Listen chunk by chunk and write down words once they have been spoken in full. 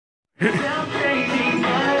Hey!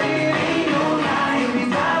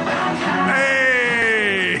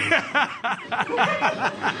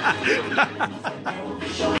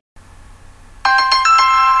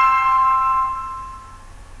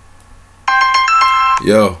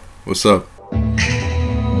 Yo, what's up?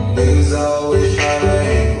 Niggas always tryna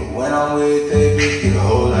hate, but when I'm with they bitch, get a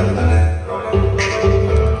whole lot of that.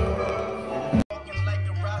 Walking like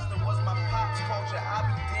a roster was my pop's culture. I'll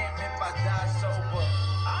be damned if I die sober.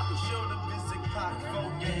 I'll be sure to visit cock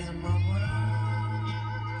focus.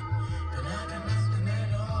 Then I got nothing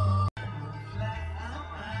at all.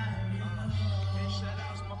 Shout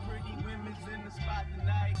outs my pretty women's in the spot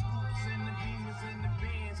tonight. Send the demons in the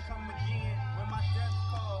bins, come again when my death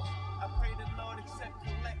calls. I pray the Lord accept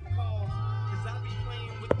collect calls, cause I be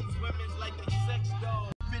playing with these women like they sex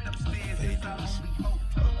dolls. Been upstairs, it's our only hope.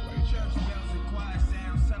 Church bells and choir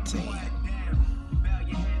sounds, something quiet down. Bow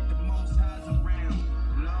your head, the most highs around.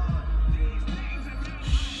 Lord, these things are good.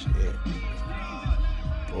 Shit.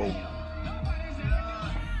 Oh.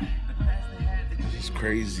 This is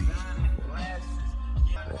crazy.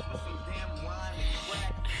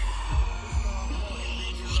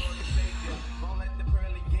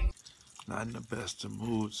 Not in the best of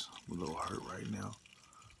moods. I'm a little hurt right now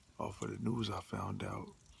off of the news I found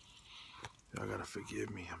out. Y'all gotta forgive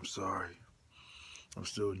me. I'm sorry. I'm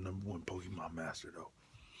still the #1 Pokemon master though.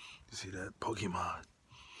 You see that? Pokemon.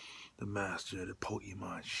 The master of the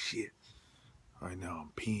Pokemon shit. Right now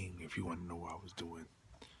I'm peeing, if you want to know what I was doing.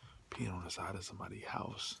 Peeing on the side of somebody's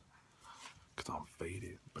house. Cause I'm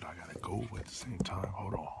faded, but I gotta go at the same time.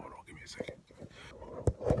 Hold on, give me a second.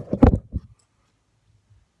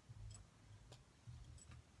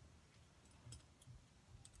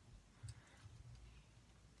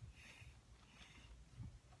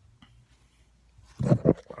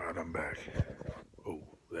 Alright, I'm back. Oh,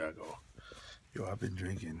 there I go. Yo, I've been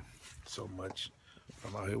drinking so much.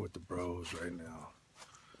 I'm out here with the bros right now.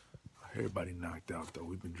 Everybody knocked out though.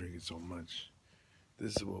 We've been drinking so much.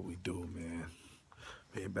 This is what we do, man.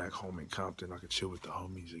 Being back home in Compton, I could chill with the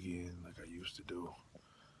homies again like I used to do.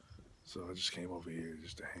 So I just came over here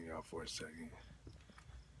just to hang out for a second.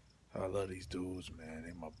 I love these dudes, man.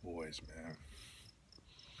 They my boys, man.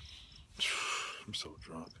 I'm so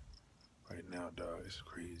drunk right now, dog. It's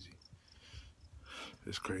crazy.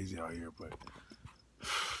 It's crazy out here, but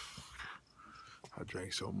I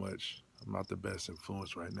drank so much. I'm not the best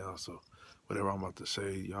influence right now, so whatever I'm about to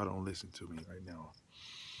say, y'all don't listen to me right now.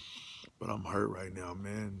 But I'm hurt right now,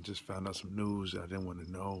 man. Just found out some news that I didn't want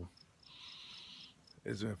to know.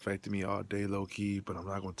 It's been affecting me all day, low-key, but I'm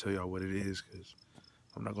not going to tell y'all what it is because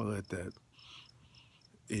I'm not going to let that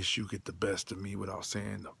issue get the best of me without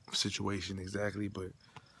saying the situation exactly, but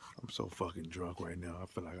I'm so fucking drunk right now. I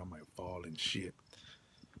feel like I might fall and shit.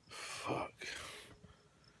 Fuck.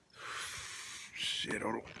 Shit,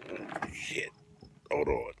 hold on. Shit. Hold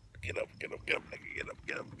on. Get up, nigga.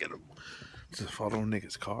 Get up. Just fall on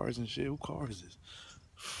niggas' cars and shit. Who car is this?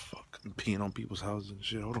 Fuck. I'm peeing on people's houses and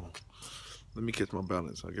shit. Hold on. Let me catch my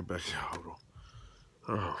balance. I'll get back to you. Hold on.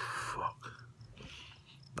 Oh, fuck.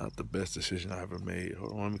 Not the best decision I ever made.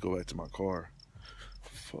 Hold on. Let me go back to my car.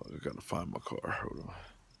 Fuck. I gotta find my car. Hold on.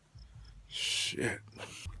 Shit.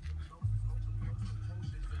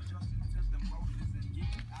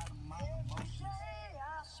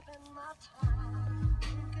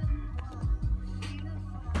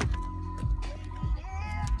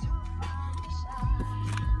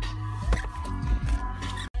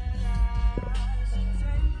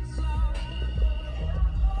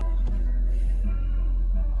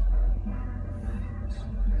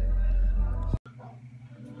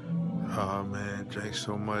 Oh man, drank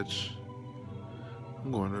so much.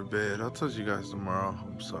 I'm going to bed. I'll touch you guys tomorrow.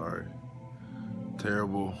 I'm sorry.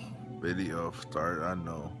 Terrible video start, I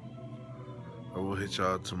know. I will hit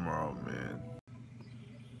y'all tomorrow, man.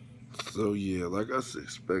 So yeah, like I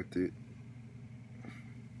expected,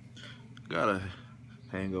 got a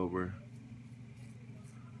hangover.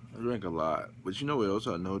 I drank a lot, but you know what else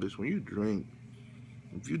I noticed? When you drink,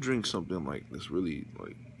 if you drink something like this, really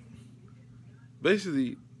like,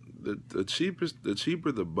 basically, the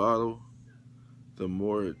cheaper the bottle, the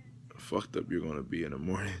more fucked up you're gonna be in the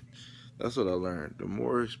morning. That's what I learned. The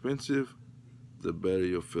more expensive, the better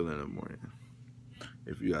you'll feel in the morning.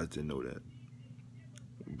 If you guys didn't know that.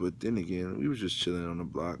 But then again, we was just chilling on the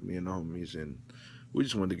block, me and the homies, and we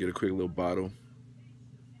just wanted to get a quick little bottle.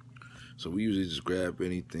 So we usually just grab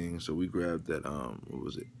anything. So we grabbed that, what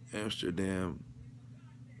was it? Amsterdam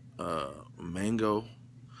mango.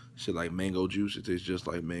 Shit like mango juice. It tastes just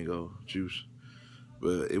like mango juice.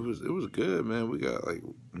 But it was good, man. We got like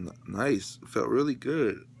nice. Felt really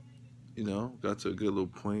good. You know, got to a good little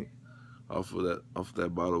point. off of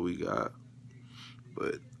that bottle we got.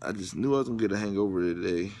 But I just knew I was gonna get a hangover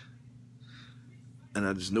today, and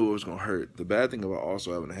I just knew it was gonna hurt. The bad thing about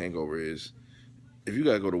also having a hangover is if you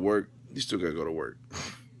gotta go to work, you still gotta go to work.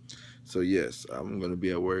 So yes, I'm gonna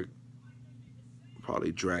be at work,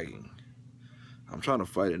 probably dragging. I'm trying to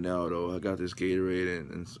fight it now though. I got this Gatorade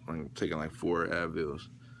and I'm taking like 4 Advils.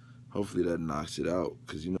 Hopefully that knocks it out,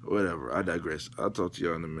 cause you know, whatever. I digress. I'll talk to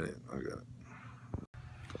y'all in a minute. I got it.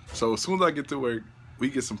 So as soon as I get to work, we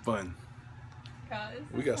get some fun.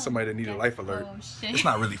 We got somebody that need a life alert. Oh, shit. It's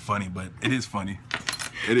not really funny, but it is funny.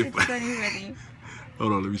 It is It's funny, really.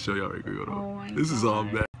 Hold on, let me show y'all right quick. Hold on. Oh my This is all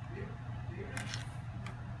God. bad.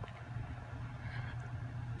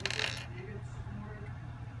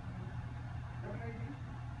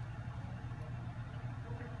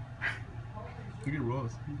 Look at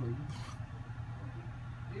Ross.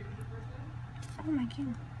 Oh my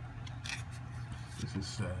God. This is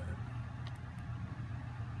sad.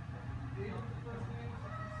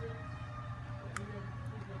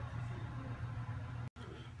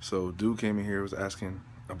 So dude came in here, was asking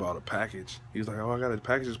about a package. He was like, oh, I got a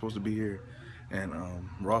package that's supposed to be here. And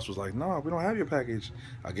Ross was like, no, we don't have your package.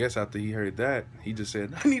 I guess after he heard that, he just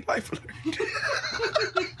said, I need life alert.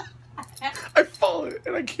 I fallen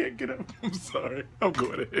and I can't get up. I'm sorry. I'm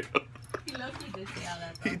going to hell. He lucky did say all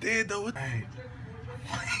that though. He did though. Right.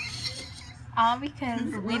 All because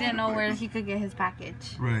we didn't know where he could get his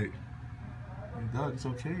package. Right. Hey, dog, it's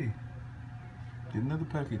okay. Get another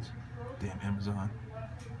package. Damn, Amazon.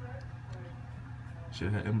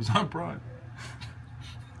 Should have had Amazon Prime.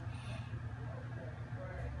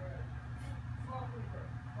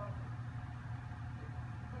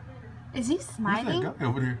 Is he Who's smiling? that guy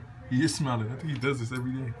over there? He is smiling. I think he does this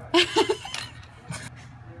every day. I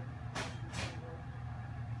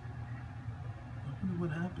wonder what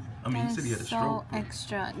happened. I mean, he said he had a stroke. So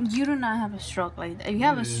extra. You do not have a stroke like that. If you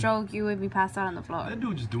have a stroke, you would be passed out on the floor. That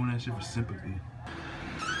dude just doing that shit for sympathy.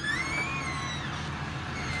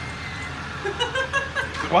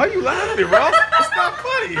 Why are you laughing, bro? It's not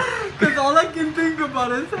funny. Because all I can think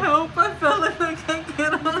about is help. I felt like I can't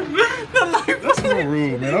get on the life. That's so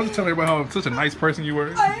rude, man. I was just telling everybody how such a nice person you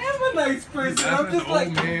were. I am a nice person. I'm just the like,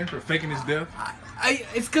 old man for faking his death.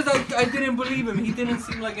 it's because I didn't believe him. He didn't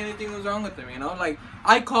seem like anything was wrong with him, you know? Like,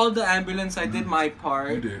 I called the ambulance. I did my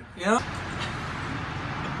part. You did. You know?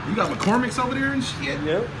 You got McCormick's over there and shit.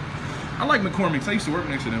 Yep. I like McCormick's. I used to work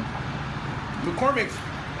next to them. McCormick's,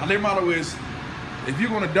 their motto is, if you're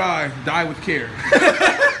gonna die, die with care.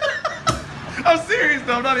 I'm serious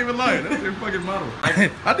though, I'm not even lying. That's their fucking motto.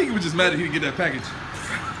 I think he was just mad that he didn't get that package.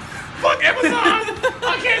 Fuck Amazon!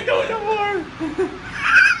 I can't do it no more.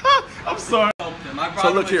 I'm sorry.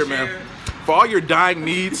 So look here, man. For all your dying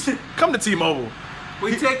needs, come to T-Mobile.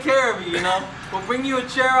 We take care of you, you know? We'll bring you a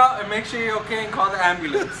chair out and make sure you're okay and call the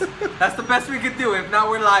ambulance. That's the best we could do. If not,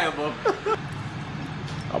 we're liable.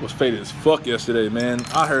 I was faded as fuck yesterday, man.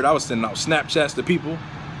 I heard I was sending out Snapchats to people,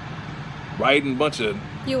 writing a bunch of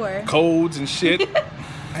You were. codes and shit.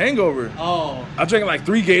 Hangover. Oh. I drank like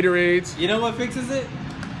 3 Gatorades. You know what fixes it?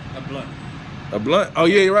 A blunt. A blunt? Oh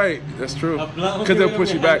yeah, you're right. That's true. A blunt will Because get they'll rid put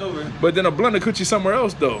of you your back. hangover. But then a blunt will put you somewhere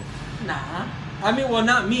else though. Nah. I mean, well,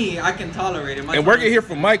 not me. I can tolerate it. My And working tolerance- here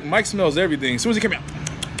for Mike, Mike smells everything. As soon as he came out,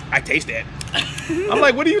 I taste that. I'm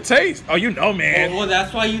like, what do you taste? Oh, you know, man. Well,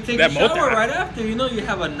 that's why you take That a shower Motown. right after. You know, you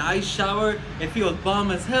have a nice shower. It feels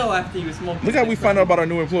bomb as hell after you smoke. Look how we find out about our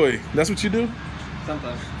new employee. That's what you do?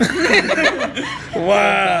 Sometimes.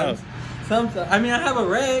 Wow. Sometimes. I mean, I have a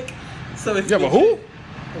rec. So it's You have a who?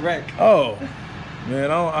 A rec. Oh.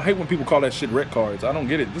 Man, I hate when people call that shit rec cards. I don't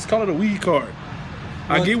get it. Just call it a weed card.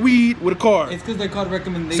 I Well, get weed with a card. It's because they're called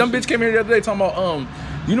recommendations. Some bitch came here the other day talking about,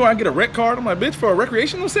 you know I get a rec card? I'm like, bitch, for a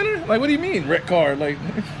recreational center? Like, what do you mean, rec card? Like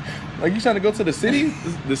you trying to go to the city?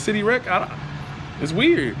 The city rec? It's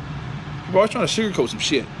weird. People always trying to sugarcoat some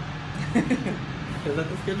shit. Is that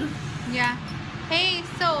the schedule? Yeah. Hey,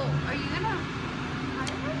 so are you gonna hire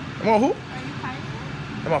her? I'm on who? Are you hiring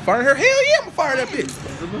her? Am I firing her? Hell yeah, I'm gonna fire that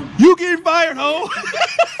bitch. You getting fired, ho?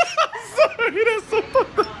 Sorry, that's so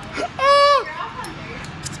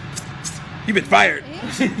You been fired.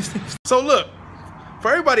 So look,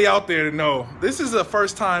 for everybody out there to know, this is the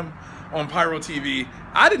first time on Pyro TV.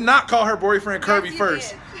 I did not call her boyfriend Kirby you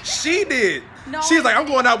first. did. She did. No, She's like, I I'm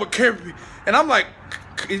going out with Kirby. And I'm like,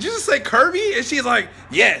 did you just say Kirby? And she's like,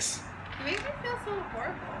 yes. You make me feel so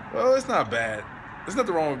horrible. Well, it's not bad. There's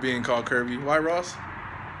nothing wrong with being called Kirby. Why, Ross?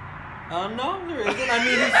 No, there isn't. I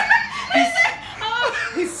mean,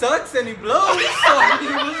 he sucks and he blows. So I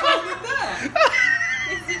mean, what's wrong with that?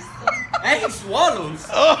 It's just And he swallows.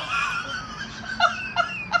 Oh.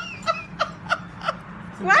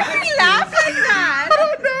 Why did he laugh like that? I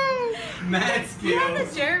don't know. Mad skill. You had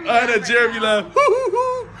the Jeremy I had a laugh Jeremy right laugh.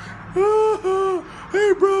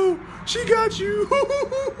 Hey, bro, she got you.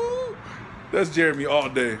 That's Jeremy all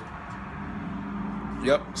day.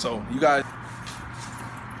 Yep. So you guys.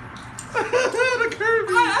 The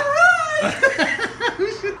Kirby.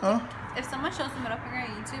 Huh? If someone shows them it up here on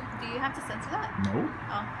YouTube, do you have to censor that? No.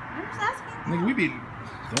 Oh, I'm just asking. Nigga, we be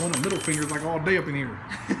throwing the middle fingers like all day up in here.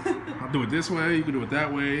 I'll do it this way, you can do it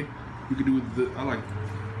that way. You can do the, I like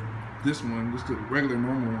this one, just the regular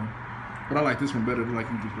normal one. But I like this one better than like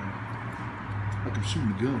you just like I'm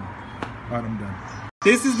shooting a gun. Alright, I'm done.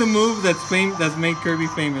 This is the move that's made Kirby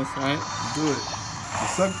famous, right? Do it. I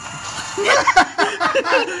suck. Look.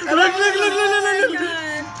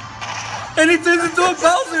 And he turns into a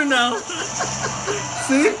Bowser now.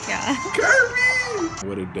 See? Yeah. Kirby!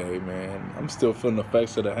 What a day, man. I'm still feeling the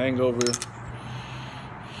effects of the hangover.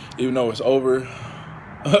 Even though it's over.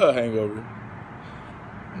 Hangover.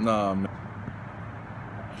 Nah, man.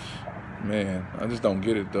 Man, I just don't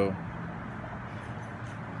get it, though.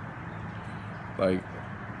 Like,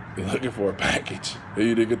 you're looking for a package. And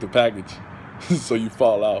you didn't get the package. So you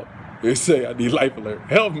fall out. They say, I need life alert.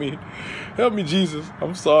 Help me. Help me, Jesus.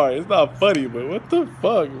 I'm sorry. It's not funny, but what the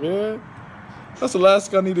fuck, man? That's the last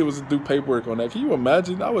thing I needed was to do paperwork on that. Can you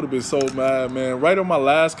imagine? I would have been so mad, man. Right on my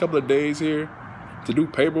last couple of days here to do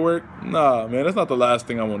paperwork? Nah, man. That's not the last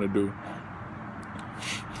thing I want to do.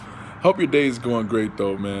 Hope your day is going great,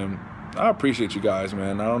 though, man. I appreciate you guys,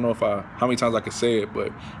 man. I don't know how many times I could say it,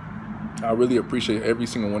 but I really appreciate every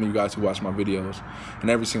single one of you guys who watch my videos and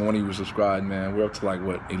every single one of you who subscribe, man. We're up to like,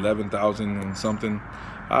 what, 11,000 and something.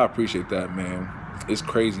 I appreciate that, man. It's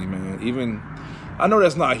crazy, man. Even, I know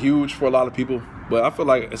that's not huge for a lot of people, but I feel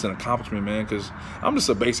like it's an accomplishment, man, because I'm just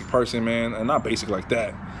a basic person, man, and not basic like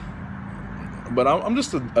that. But I'm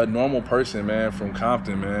just a normal person, man, from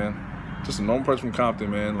Compton, man. Just a normal person from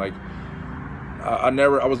Compton, man. Like, I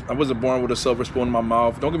wasn't born with a silver spoon in my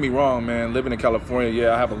mouth. Don't get me wrong, man. Living in California,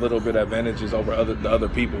 yeah, I have a little bit of advantages over the other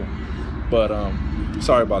people. But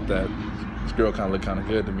sorry about that. This girl kind of looked kind of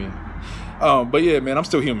good to me. But yeah, man, I'm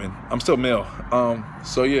still human. I'm still male.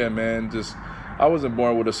 So yeah, man, just I wasn't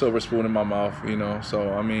born with a silver spoon in my mouth, you know.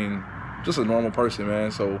 So I mean, just a normal person, man.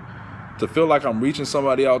 So to feel like I'm reaching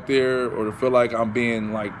somebody out there, or to feel like I'm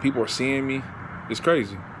being like people are seeing me, it's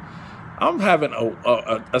crazy. I'm having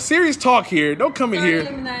a serious talk here. Don't come in here.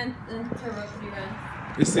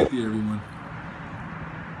 It's Cynthia, everyone.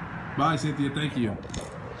 Bye, Cynthia. Thank you.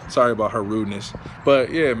 Sorry about her rudeness.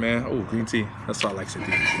 But yeah, man. Oh, green tea. That's all I like,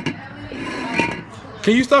 Cynthia.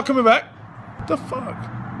 Can you stop coming back? What the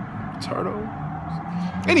fuck? Turtle.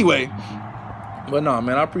 Anyway. But no,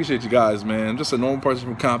 man. I appreciate you guys, man. I'm just a normal person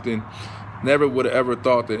from Compton. Never would have ever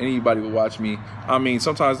thought that anybody would watch me. I mean,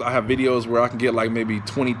 sometimes I have videos where I can get like maybe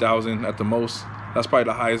 20,000 at the most. That's probably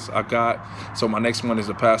the highest I got. So my next one is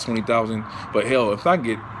to pass 20,000. But hell, if I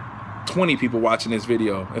get 20 people watching this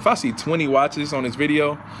video, if I see 20 watches on this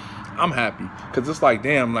video, I'm happy. Because it's like,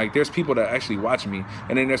 damn, like there's people that actually watch me.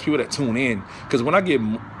 And then there's people that tune in. Because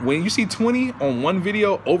when you see 20 on one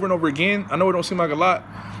video over and over again, I know it don't seem like a lot.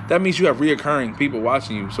 That means you have reoccurring people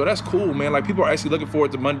watching you. So that's cool, man. Like, people are actually looking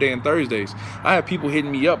forward to Monday and Thursdays. I have people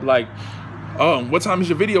hitting me up like, what time is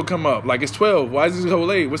your video come up? Like, it's 12. Why is it so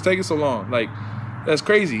late? What's taking so long? Like, that's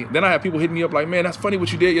crazy. Then I have people hitting me up like, man, that's funny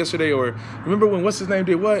what you did yesterday. Or remember when what's his name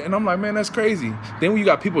did what? And I'm like, man, that's crazy. Then when you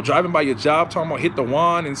got people driving by your job talking about hit the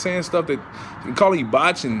wand and saying stuff that calling you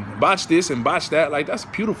botch and botch this and botch that. Like, that's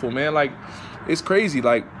beautiful, man. Like, it's crazy.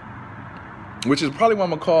 Like, which is probably what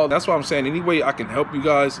I'm gonna call. That's why I'm saying any way I can help you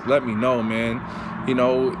guys, let me know, man. You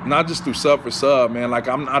know, not just through sub for sub, man. Like,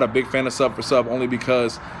 I'm not a big fan of sub for sub only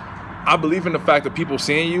because I believe in the fact that people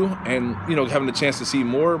seeing you and, you know, having the chance to see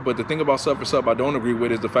more. But the thing about sub for sub I don't agree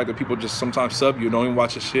with is the fact that people just sometimes sub you, don't even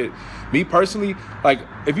watch your shit. Me personally, like,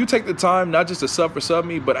 if you take the time not just to sub for sub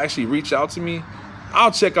me, but actually reach out to me,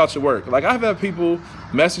 I'll check out your work. Like, I've had people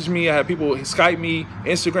message me, I had people Skype me,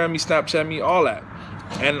 Instagram me, Snapchat me, all that.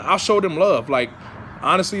 And I'll show them love. Like,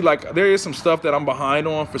 honestly, like, there is some stuff that I'm behind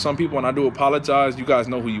on for some people, and I do apologize. You guys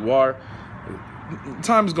know who you are.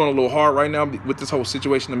 Time is going a little hard right now with this whole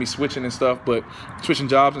situation of me switching and stuff, but switching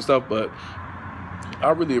jobs and stuff, but I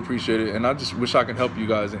really appreciate it, and I just wish I could help you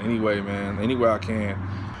guys in any way, man, any way I can.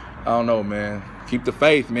 I don't know, man. Keep the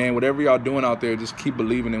faith, man. Whatever y'all doing out there, just keep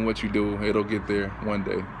believing in what you do. It'll get there one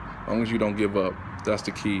day, as long as you don't give up. That's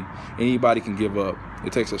the key. Anybody can give up.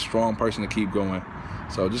 It takes a strong person to keep going.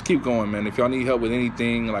 So just keep going, man. If y'all need help with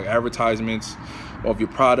anything like advertisements or if your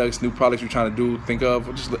products, new products you're trying to do, think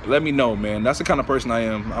of, just let me know, man. That's the kind of person I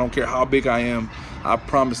am. I don't care how big I am. I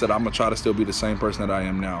promise that I'm gonna try to still be the same person that I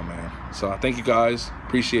am now, man. So I thank you guys.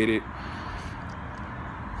 Appreciate it.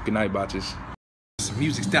 Good night, botches. Some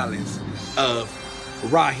music stylings of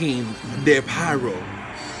Raheem de Pyro.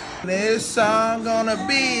 This song gonna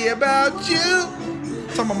be about you.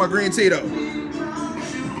 Talking about my green tea though.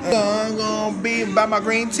 Song gonna be about my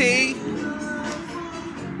green tea.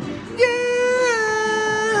 Yeah.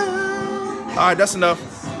 All right, that's enough.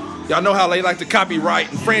 Y'all know how they like to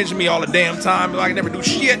copyright, infringe me all the damn time. Like I never do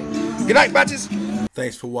shit. Good night, bitches.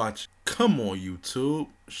 Thanks for watching. Come on, YouTube.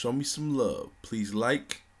 Show me some love. Please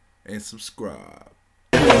like and subscribe.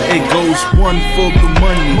 It goes 1 for the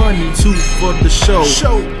money, 2 for the show,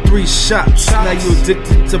 3 shots. Now you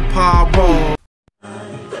addicted to Pyro.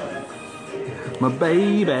 My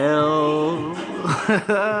baby.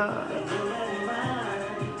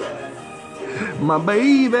 My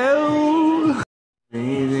baby.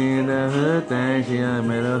 She's in the hood thing, she a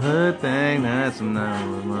middle hood thing, that's no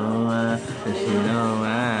more, and she know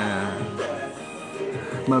why.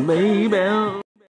 My baby.